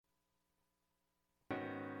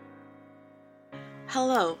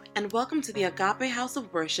Hello, and welcome to the Agape House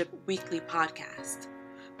of Worship weekly podcast.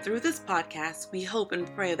 Through this podcast, we hope and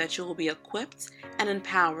pray that you will be equipped and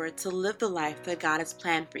empowered to live the life that God has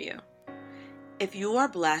planned for you. If you are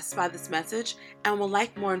blessed by this message and would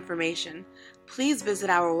like more information, please visit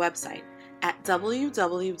our website at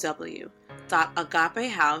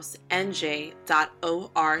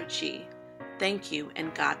www.agapehousenj.org. Thank you,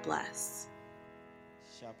 and God bless.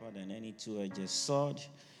 Sharper than any two-edged sword.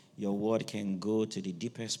 Your word can go to the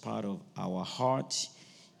deepest part of our heart.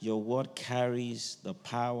 Your word carries the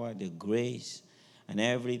power, the grace, and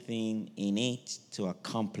everything in it to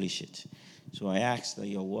accomplish it. So I ask that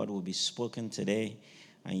your word will be spoken today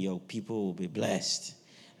and your people will be blessed.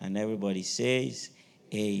 And everybody says,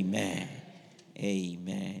 amen.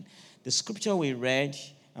 Amen. The scripture we read,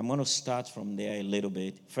 I'm going to start from there a little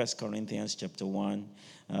bit. 1 Corinthians chapter 1,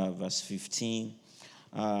 verse 15.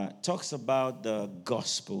 Talks about the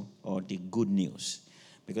gospel or the good news,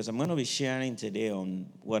 because I'm going to be sharing today on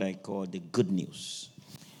what I call the good news.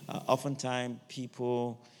 Oftentimes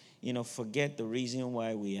people, forget the reason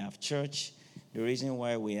why we have church, the reason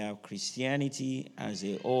why we have Christianity as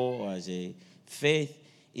a whole, as a faith,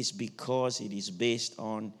 is because it is based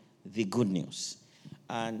on the good news.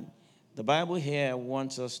 And the Bible here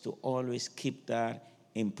wants us to always keep that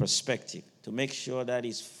in perspective, to make sure that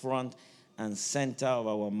is front and center of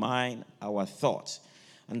our mind, our thoughts.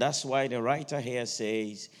 And that's why the writer here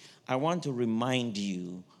says, I want to remind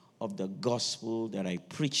you of the gospel that I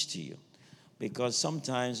preached to you. Because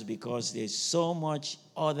sometimes, because there's so much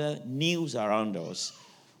other news around us,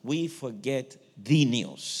 we forget the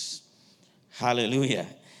news. Hallelujah.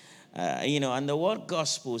 And the word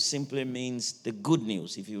gospel simply means the good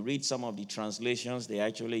news. If you read some of the translations, they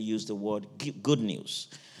actually use the word good news.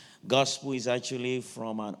 Gospel is actually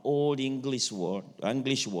from an old English word,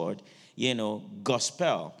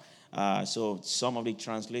 gospel. So some of the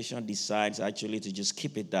translation decides actually to just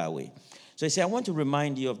keep it that way. So I say, I want to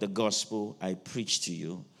remind you of the gospel I preached to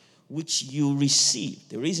you, which you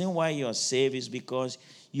received. The reason why you are saved is because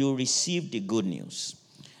you received the good news.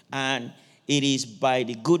 And it is by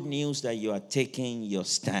the good news that you are taking your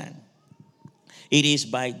stand. It is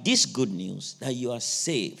by this good news that you are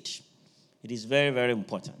saved. It is very, very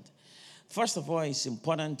important. First of all, it's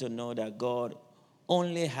important to know that God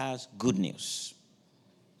only has good news.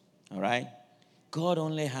 All right? God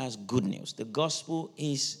only has good news. The gospel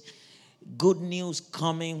is good news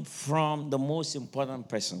coming from the most important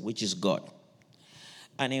person, which is God.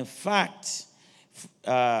 And in fact,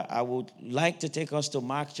 I would like to take us to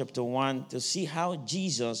Mark chapter 1 to see how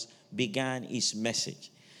Jesus began his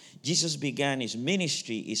message. Jesus began his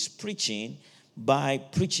ministry, his preaching, by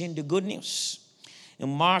preaching the good news. In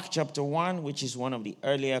Mark chapter 1, which is one of the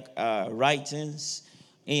earlier writings,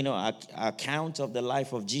 account of the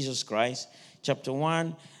life of Jesus Christ, chapter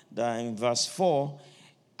 1, in verse 4,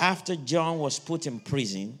 after John was put in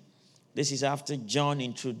prison, this is after John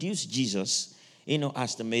introduced Jesus,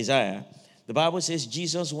 as the Messiah, the Bible says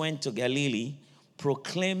Jesus went to Galilee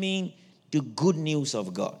proclaiming the good news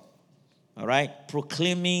of God. All right?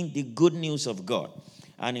 Proclaiming the good news of God.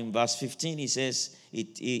 And in verse 15, he says,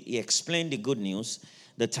 he explained the good news.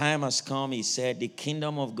 The time has come, he said, the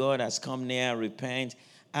kingdom of God has come near, repent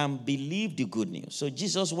and believe the good news. So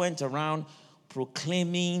Jesus went around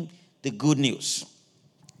proclaiming the good news.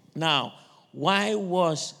 Now, why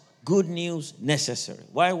was good news necessary?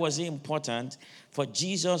 Why was it important for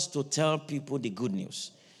Jesus to tell people the good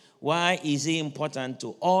news? Why is it important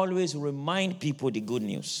to always remind people the good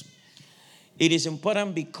news? It is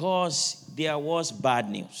important because there was bad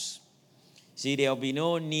news. See, there will be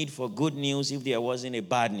no need for good news if there wasn't a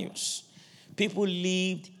bad news. People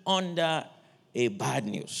lived under a bad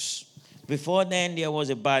news. Before then, there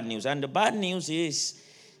was a bad news. And the bad news is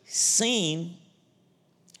sin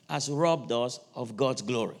has robbed us of God's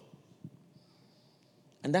glory.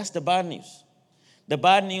 And that's the bad news. The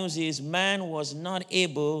bad news is man was not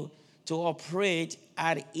able to operate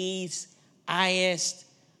at his highest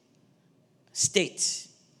state.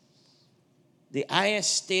 The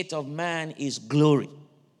highest state of man is glory.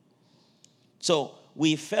 So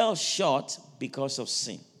we fell short because of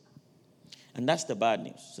sin. And that's the bad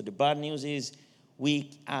news. So the bad news is we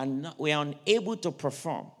are unable to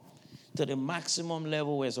perform to the maximum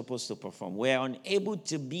level we're supposed to perform. We are unable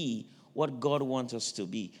to be what God wants us to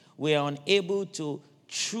be. We are unable to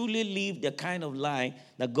truly live the kind of life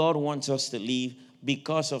that God wants us to live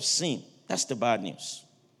because of sin. That's the bad news.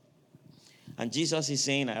 And Jesus is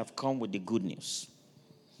saying, I have come with the good news.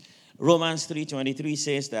 Romans 3:23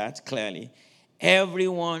 says that clearly.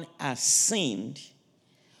 Everyone has sinned.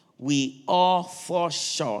 We all fall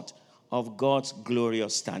short of God's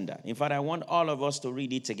glorious standard. In fact, I want all of us to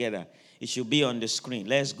read it together. It should be on the screen.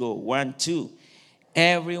 Let's go. 1, 2.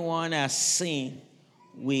 Everyone has sinned.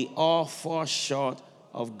 We all fall short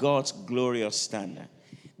of God's glorious standard.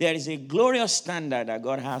 There is a glorious standard that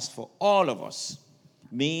God has for all of us.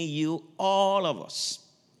 Me, you, all of us.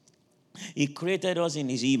 He created us in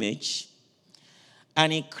his image.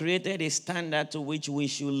 And he created a standard to which we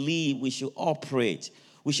should live, we should operate,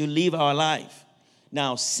 we should live our life.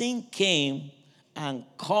 Now, sin came and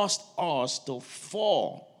caused us to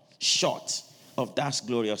fall short of that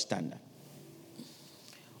glorious standard.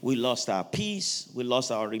 We lost our peace. We lost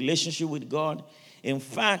our relationship with God. In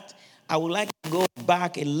fact, I would like to go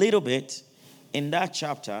back a little bit in that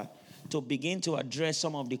chapter to begin to address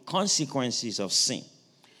some of the consequences of sin.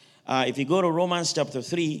 If you go to Romans chapter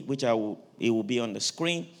 3, which it will be on the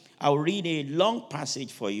screen, I'll read a long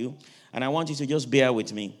passage for you, and I want you to just bear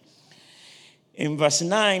with me. In verse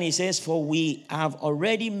 9, it says, "For we have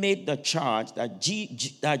already made the charge that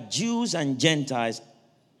Jews and Gentiles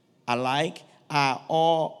alike are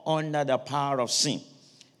all under the power of sin."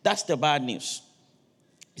 That's the bad news.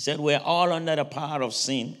 He said, we're all under the power of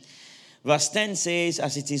sin. Verse 10 says,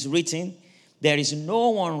 "As it is written, there is no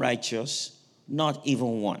one righteous, not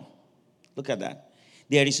even one." Look at that.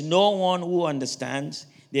 There is no one who understands.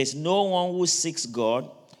 There's no one who seeks God.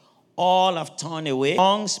 All have turned away.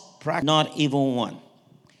 Tongues practice, not even one.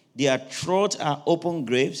 Their throats are open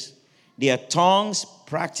graves. Their tongues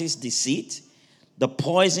practice deceit. The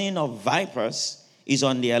poison of vipers is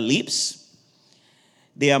on their lips.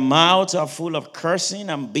 Their mouths are full of cursing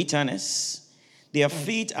and bitterness. Their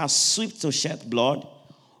feet are swift to shed blood.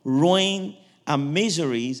 Ruin and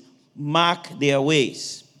miseries mark their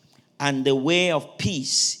ways, and the way of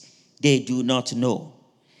peace they do not know.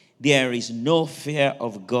 There is no fear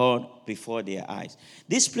of God before their eyes.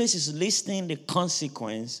 This place is listing the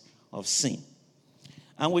consequence of sin.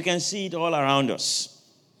 And we can see it all around us.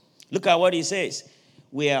 Look at what he says.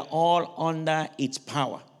 We are all under its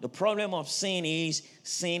power. The problem of sin is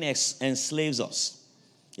sin enslaves us.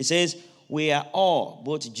 It says we are all,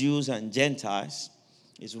 both Jews and Gentiles.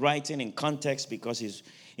 He's writing in context because his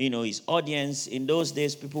audience, in those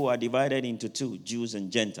days, people were divided into two, Jews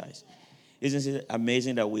and Gentiles. Isn't it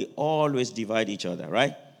amazing that we always divide each other,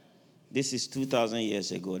 right? This is 2,000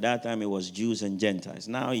 years ago. That time it was Jews and Gentiles.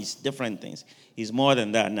 Now it's different things. It's more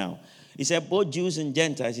than that now. He said both Jews and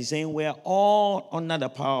Gentiles. He's saying we're all under the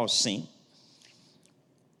power of sin.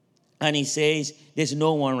 And he says there's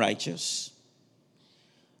no one righteous.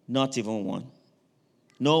 Not even one.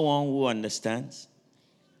 No one who understands.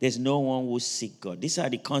 There's no one who seeks God. These are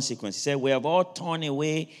the consequences. He said we have all turned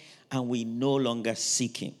away and we no longer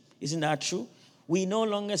seek him. Isn't that true? We no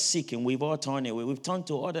longer seek him. We've all turned away. We've turned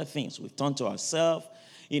to other things. We've turned to ourselves.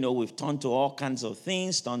 We've turned to all kinds of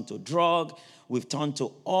things, turned to drug. We've turned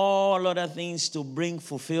to all other things to bring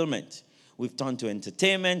fulfillment. We've turned to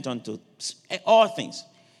entertainment, turned to all things.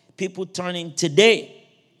 People turning today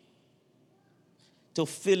to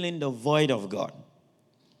fill in the void of God.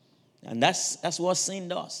 And that's what sin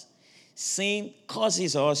does. Sin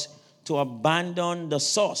causes us to abandon the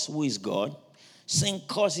source, who is God. Sin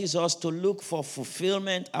causes us to look for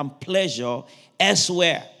fulfillment and pleasure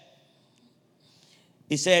elsewhere.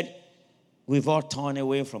 He said, we've all turned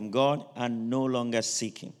away from God and no longer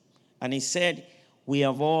seek him. And he said, we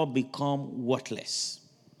have all become worthless.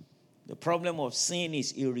 The problem of sin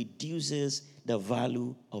is it reduces the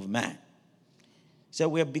value of man. He said,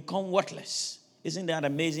 we have become worthless. Isn't that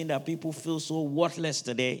amazing that people feel so worthless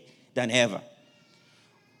today than ever?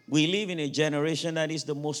 We live in a generation that is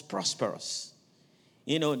the most prosperous.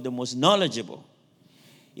 The most knowledgeable.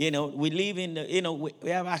 We live in we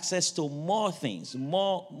have access to more things,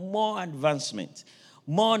 more advancement,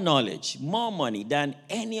 more knowledge, more money than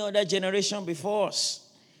any other generation before us.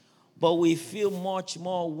 But we feel much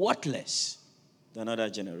more worthless than other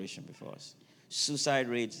generation before us. Suicide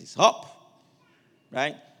rates is up,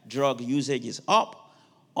 right? Drug usage is up.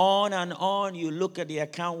 On and on, you look at the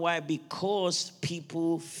account. Why? Because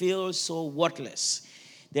people feel so worthless.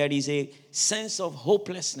 There is a sense of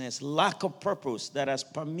hopelessness, lack of purpose that has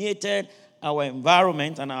permeated our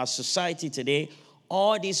environment and our society today.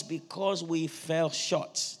 All this because we fell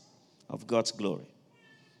short of God's glory.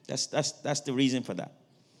 That's the reason for that.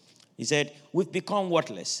 He said, we've become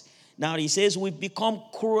worthless. Now he says we've become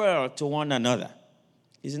cruel to one another.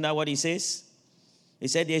 Isn't that what he says? He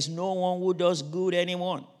said there's no one who does good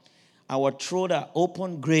anymore. Our throats are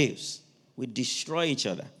open graves. We destroy each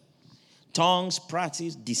other. Tongues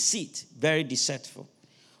practice deceit, very deceitful.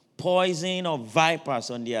 Poison of vipers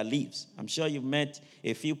on their lips. I'm sure you've met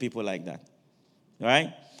a few people like that.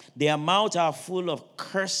 Right? their mouths are full of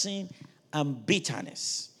cursing and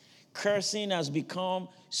bitterness. Cursing has become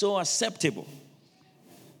so acceptable.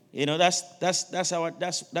 You know,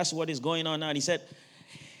 that's what is going on now. He said,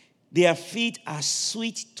 their feet are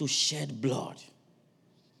sweet to shed blood.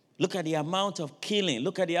 Look at the amount of killing.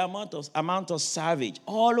 Look at the amount of savage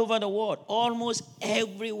all over the world. Almost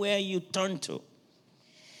everywhere you turn to,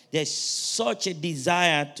 there's such a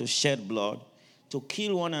desire to shed blood, to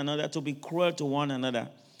kill one another, to be cruel to one another.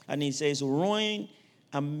 And he says, ruin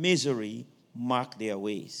and misery mark their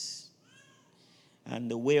ways.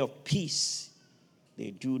 And the way of peace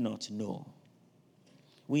they do not know.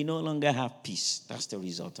 We no longer have peace. That's the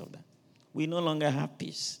result of that. We no longer have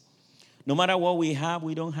peace. No matter what we have,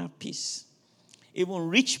 we don't have peace. Even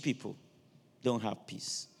rich people don't have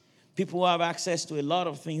peace. People who have access to a lot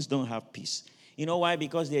of things don't have peace. You know why?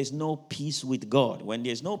 Because there's no peace with God. When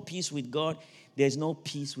there's no peace with God, there's no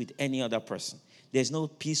peace with any other person. There's no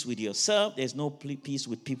peace with yourself. There's no peace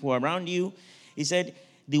with people around you. He said,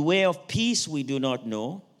 the way of peace we do not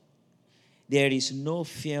know. There is no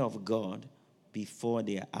fear of God before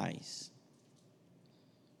their eyes.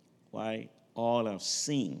 Why? All have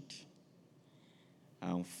sinned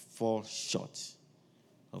and fall short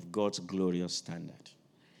of God's glorious standard.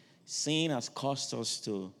 Sin has caused us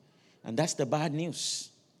to, and that's the bad news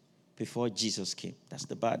before Jesus came. That's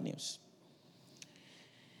the bad news.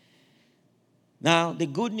 Now, the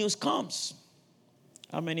good news comes.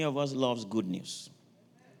 How many of us loves good news?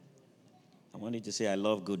 I want you to say, I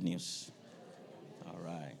love good news. All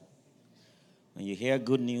right. When you hear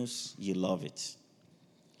good news, you love it.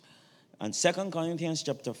 And 2 Corinthians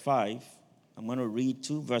chapter 5, I'm going to read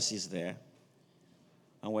 2 verses there,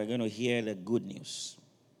 and we're going to hear the good news.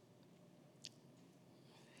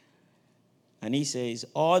 And he says,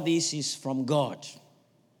 all this is from God,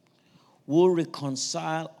 who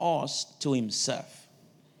reconcile us to himself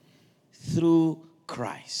through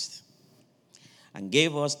Christ and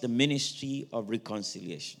gave us the ministry of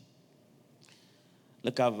reconciliation.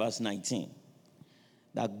 Look at verse 19.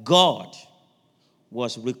 That God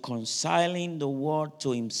was reconciling the world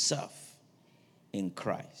to himself in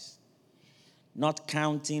Christ, not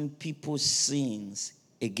counting people's sins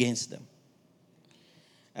against them.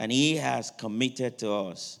 And he has committed to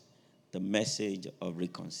us the message of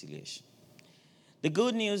reconciliation. The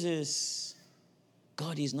good news is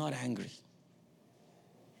God is not angry.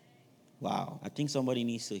 Wow, I think somebody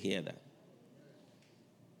needs to hear that.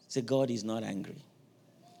 Say, God is not angry.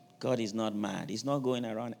 God is not mad. He's not going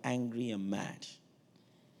around angry and mad.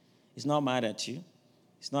 He's not mad at you.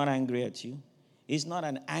 He's not angry at you. He's not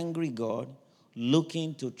an angry God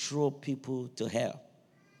looking to throw people to hell.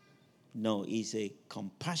 No, he's a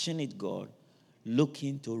compassionate God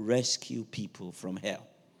looking to rescue people from hell.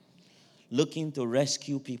 Looking to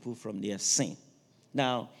rescue people from their sin.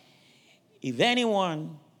 Now, if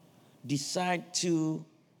anyone decide to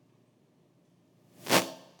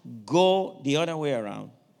go the other way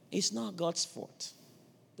around, it's not God's fault.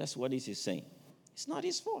 That's what he's saying. It's not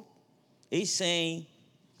his fault. He's saying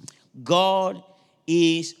God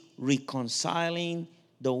is reconciling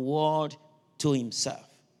the world to himself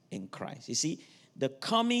in Christ. You see, the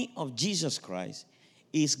coming of Jesus Christ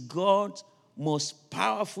is God's most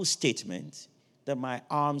powerful statement that my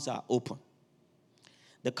arms are open.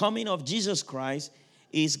 The coming of Jesus Christ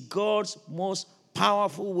is God's most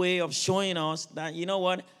powerful way of showing us that, you know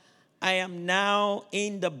what, I am now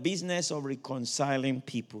in the business of reconciling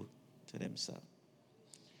people to themselves.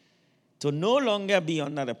 To no longer be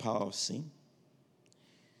under the power of sin.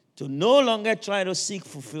 To no longer try to seek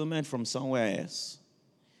fulfillment from somewhere else.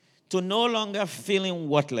 To no longer feeling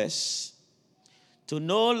worthless. To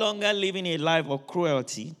no longer living a life of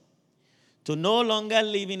cruelty. To no longer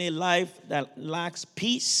living a life that lacks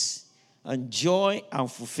peace and joy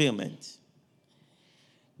and fulfillment.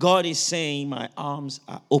 God is saying, my arms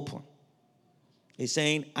are open. He's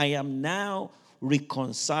saying, I am now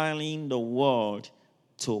reconciling the world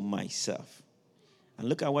to myself. And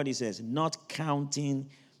look at what he says, not counting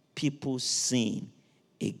people's sin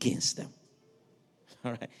against them.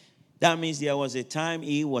 All right. That means there was a time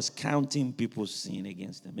he was counting people's sin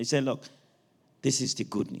against them. He said, look, this is the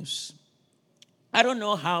good news. I don't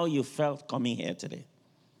know how you felt coming here today.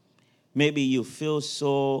 Maybe you feel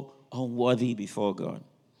so unworthy before God.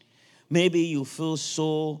 Maybe you feel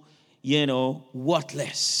so,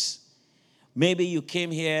 worthless. Maybe you came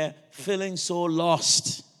here feeling so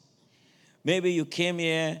lost. Maybe you came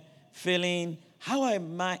here feeling, how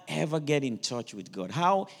am I ever get in touch with God?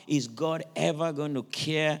 How is God ever going to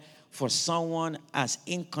care for someone as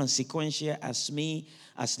inconsequential as me,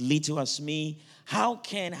 as little as me? How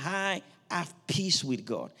can I have peace with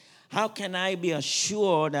God? How can I be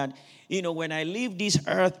assured that, when I leave this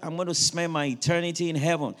earth, I'm going to spend my eternity in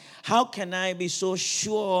heaven? How can I be so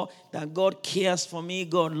sure that God cares for me,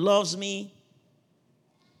 God loves me?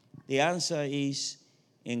 The answer is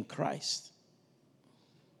in Christ.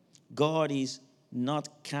 God is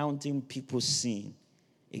not counting people's sin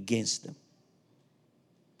against them.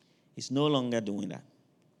 He's no longer doing that.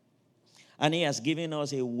 And He has given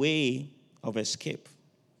us a way of escape.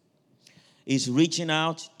 He's reaching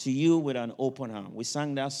out to you with an open arm. We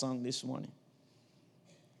sang that song this morning.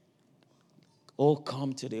 Oh,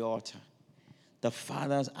 come to the altar. The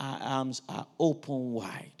Father's arms are open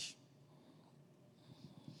wide.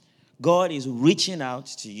 God is reaching out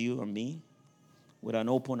to you and me with an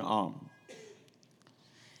open arm.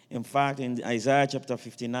 In fact, in Isaiah chapter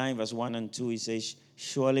 59, verse 1 and 2, it says,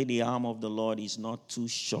 surely the arm of the Lord is not too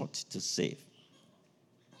short to save,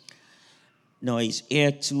 nor his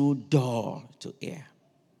ear too dull to hear.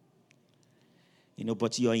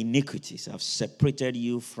 But your iniquities have separated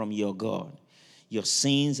you from your God. Your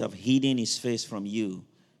sins have hidden his face from you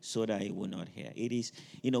so that he will not hear. It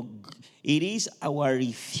is our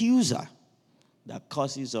refusal that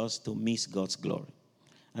causes us to miss God's glory.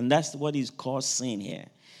 And that's what is called sin here.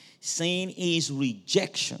 Sin is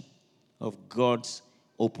rejection of God's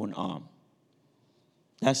open arm.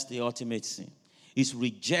 That's the ultimate sin. It's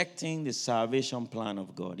rejecting the salvation plan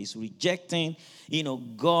of God. It's rejecting,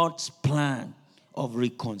 God's plan of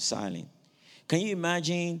reconciling. Can you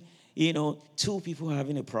imagine, two people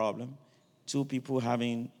having a problem, two people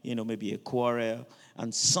having, maybe a quarrel,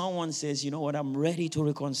 and someone says, I'm ready to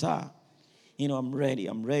reconcile. I'm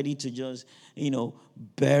ready to just,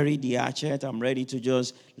 bury the hatchet. I'm ready to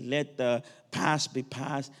just let the past be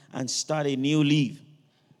past and start a new leaf.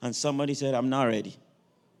 And somebody said, I'm not ready,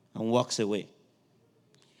 and walks away.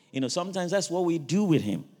 Sometimes that's what we do with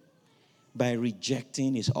him by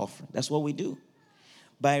rejecting his offering. That's what we do.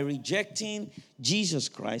 By rejecting Jesus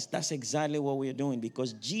Christ, that's exactly what we're doing,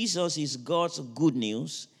 because Jesus is God's good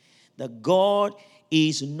news that God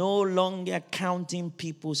is no longer counting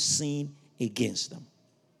people's sin against them.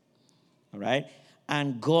 All right?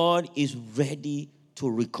 And God is ready to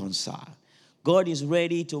reconcile. God is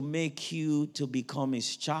ready to make you to become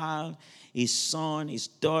his child, his son, his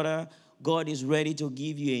daughter. God is ready to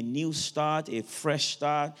give you a new start, a fresh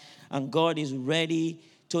start. And God is ready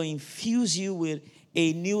to infuse you with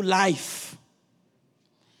a new life.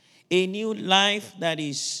 A new life that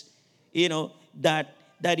is, that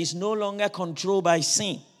is no longer controlled by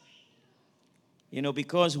sin.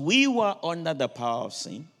 Because we were under the power of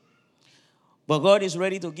sin. But God is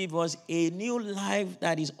ready to give us a new life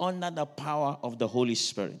that is under the power of the Holy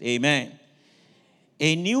Spirit. Amen.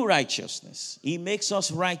 A new righteousness. He makes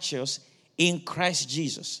us righteous in Christ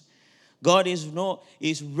Jesus. God is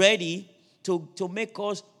ready to make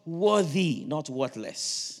us worthy, not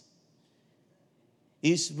worthless.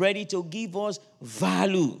 He's ready to give us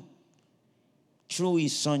value through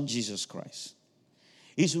his Son, Jesus Christ.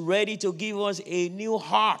 He's ready to give us a new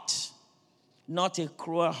heart, not a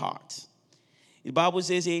cruel heart. The Bible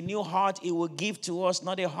says a new heart he will give to us,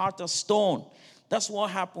 not a heart of stone. That's what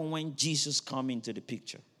happened when Jesus came into the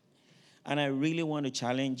picture. And I really want to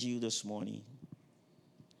challenge you this morning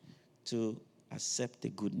to accept the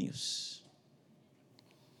good news.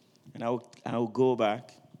 And I will go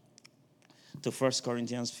back to 1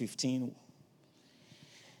 Corinthians 15,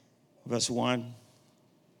 verse 1.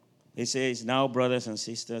 It says, now, brothers and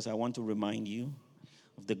sisters, I want to remind you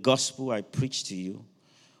of the gospel I preached to you,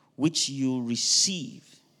 which you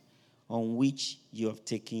received, on which you have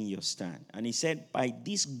taken your stand. And he said, by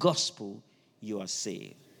this gospel, you are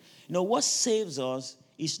saved. What saves us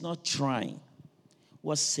is not trying.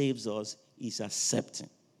 What saves us is accepting.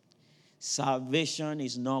 Salvation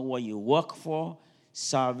is not what you work for.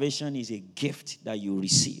 Salvation is a gift that you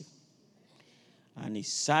receive. And it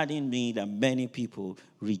saddens me that many people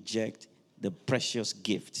reject the precious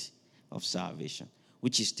gift of salvation,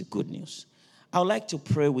 which is the good news. I would like to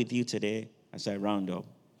pray with you today as I round up.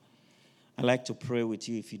 I'd like to pray with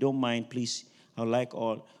you. If you don't mind, please, I would like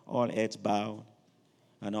all heads bowed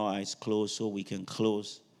and all eyes closed so we can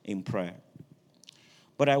close in prayer.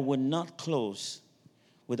 But I will not close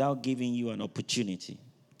without giving you an opportunity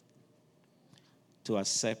to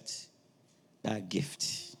accept that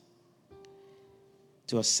gift,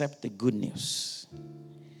 to accept the good news,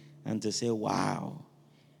 and to say, wow,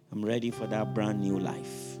 I'm ready for that brand new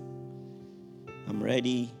life. I'm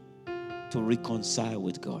ready to reconcile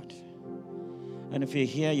with God. And if you're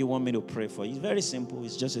here, you want me to pray for you. It's very simple.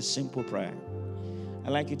 It's just a simple prayer.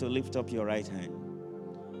 I'd like you to lift up your right hand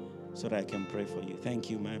so that I can pray for you. Thank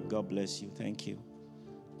you, man. God bless you. Thank you.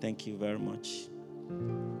 Thank you very much.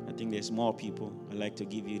 I think there's more people. I'd like to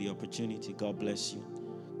give you the opportunity. God bless you.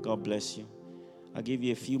 God bless you. I'll give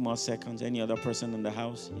you a few more seconds. Any other person in the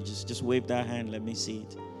house, you just wave that hand. Let me see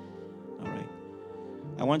it. All right.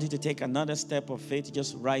 I want you to take another step of faith.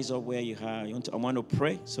 Just rise up where you are. I want to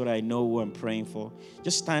pray so that I know who I'm praying for.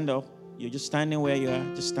 Just stand up. You're just standing where you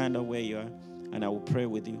are. Just stand up where you are, and I will pray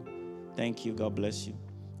with you. Thank you. God bless you.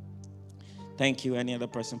 Thank you. Any other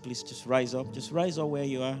person, please just rise up. Just rise up where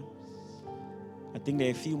you are. I think there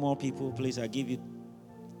are a few more people. Please, I'll give you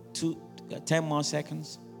 10 more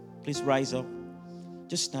seconds. Please rise up.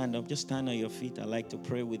 Just stand up. Just stand on your feet. I'd like to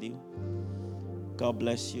pray with you. God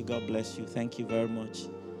bless you. God bless you. Thank you very much.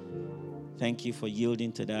 Thank you for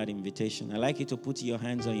yielding to that invitation. I'd like you to put your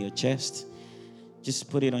hands on your chest.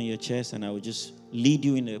 Just put it on your chest, and I will just lead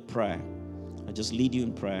you in a prayer. I'll just lead you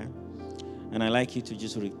in prayer. And I'd like you to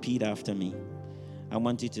just repeat after me. I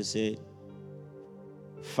want you to say,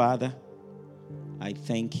 Father, I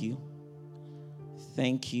thank you.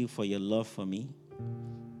 Thank you for your love for me.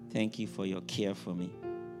 Thank you for your care for me.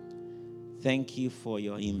 Thank you for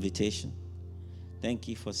your invitation. Thank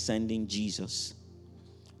you for sending Jesus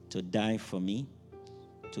to die for me,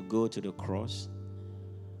 to go to the cross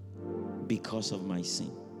because of my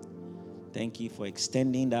sin. Thank you for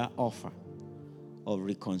extending that offer of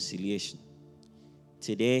reconciliation.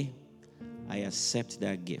 Today, I accept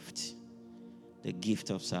that gift, the gift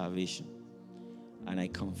of salvation. And I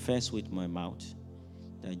confess with my mouth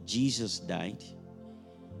that Jesus died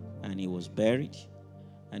and he was buried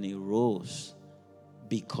and he rose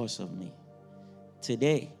because of me.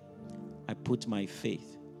 Today, I put my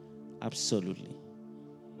faith absolutely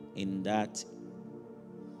in that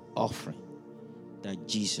offering that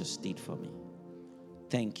Jesus did for me.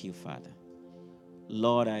 Thank you, Father.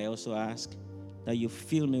 Lord, I also ask that you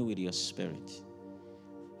fill me with your Spirit.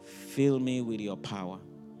 Fill me with your power.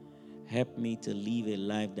 Help me to live a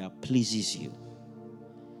life that pleases you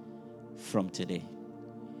from today.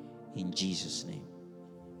 In Jesus' name,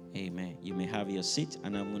 amen. You may have your seat,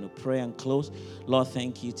 and I'm going to pray and close. Lord,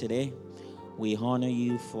 thank you today. We honor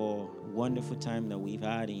you for a wonderful time that we've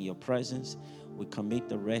had in your presence. We commit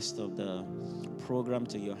the rest of the program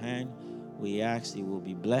to your hand. We ask it will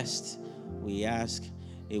be blessed. We ask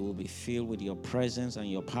it will be filled with your presence and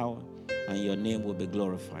your power, and your name will be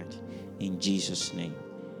glorified. In Jesus' name,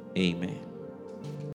 amen.